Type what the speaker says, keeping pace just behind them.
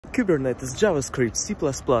Kubernetes, JavaScript, C++,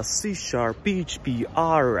 C#, PHP,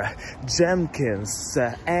 R, Jenkins,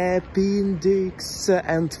 appendix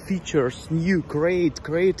and features, new, create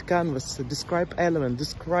canvas, describe element,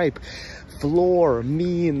 describe floor,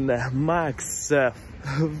 mean, max,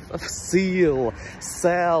 seal,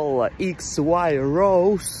 cell, x, y,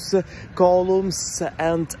 rows, columns,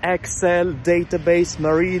 and Excel, database,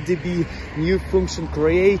 MongoDB, new function,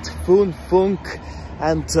 create, func,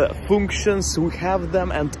 and functions, we have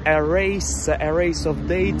them, and arrays of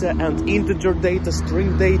data, and integer data,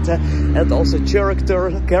 string data, and also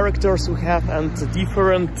characters we have, and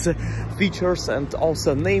different features, and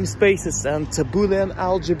also namespaces, and Boolean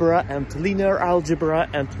algebra, and linear algebra,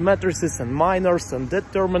 and matrices, and minors, and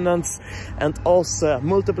determinants, and also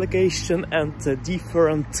multiplication, and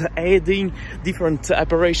different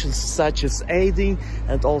operations such as adding,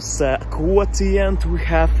 and also quotient we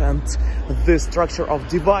have, and the structure of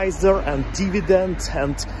divisor and dividend,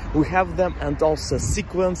 and we have them, and also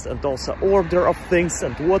sequence, and also order of things,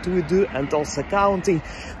 and what we do, and also counting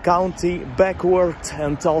backward,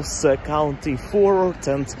 and also counting forward,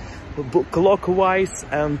 and clockwise,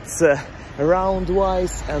 and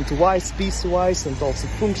roundwise, and wise piecewise, and also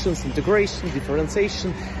functions, integration,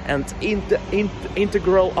 differentiation, and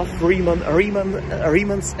integral of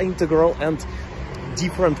Riemann's integral, and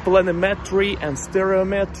different planimetry and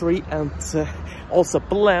stereometry, and also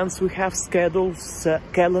plans we have, schedules,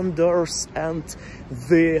 calendars, and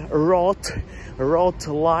the rod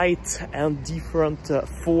light, and different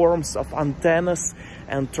forms of antennas,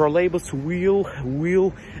 and trolleybus wheel,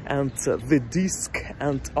 and the disk,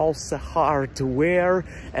 and also hardware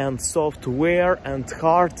and software, and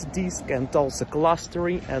hard disk, and also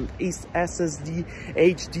clustering, and SSD,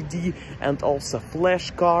 HDD, and also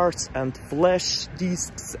flash cards, and flash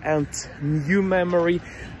disks, and new memory,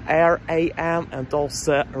 RAM, and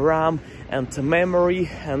also RAM, and memory,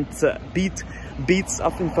 and bits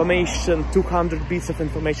of information, 200 bits of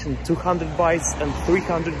information, 200 bytes, and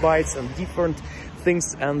 300 bytes, and different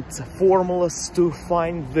things, and formulas to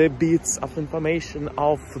find the bits of information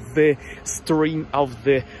of the string of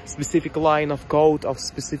the specific line of code, of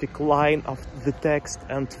specific line of the text,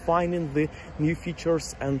 and finding the new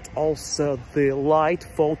features, and also the light,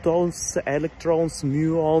 photons, electrons,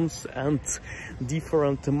 muons, and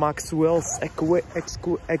different Maxwell's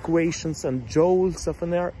equations, and joules of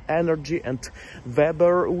energy, and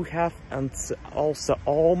Weber we have, and also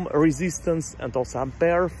ohm resistance, and also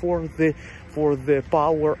ampere for the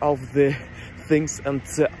power of the things, and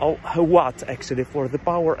watt actually for the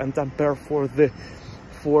power, and ampere for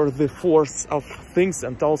the force of things,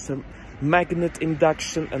 and also magnet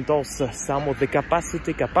induction, and also some of the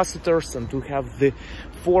capacitors, and we have the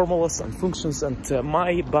formulas and functions. And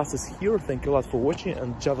my boss is here. Thank you a lot for watching.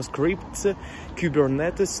 And JavaScript,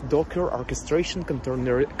 Kubernetes, Docker, orchestration,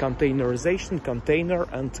 containerization, container,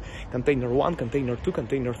 and container 1, container 2,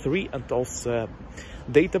 container 3, and also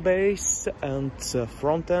database, and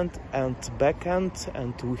front end and back end,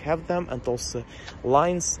 and we have them, and also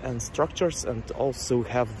lines and structures, and also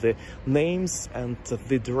have the names, and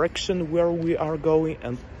the direction where we are going,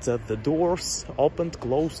 and the doors opened,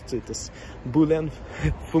 closed. It is Boolean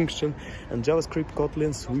function, and JavaScript,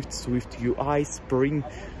 Kotlin, Swift UI, Spring,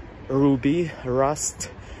 Ruby, Rust,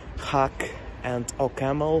 Hack, and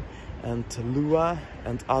OCaml, and Lua,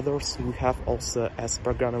 and others we have also as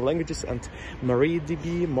programming languages, and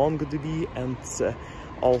MongoDB, and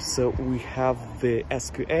also we have the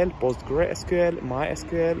SQL, PostgreSQL,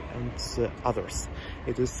 MySQL, and others.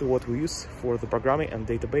 It is what we use for the programming, and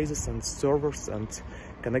databases, and servers, and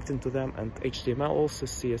connecting to them, and HTML, also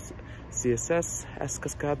CSS as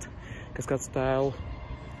Cascade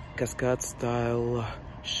style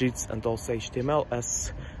sheets, and also HTML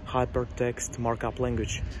as hypertext markup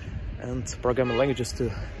language, and programming languages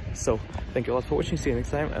too. So thank you a lot for watching. See you next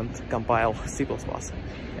time, and compile C++.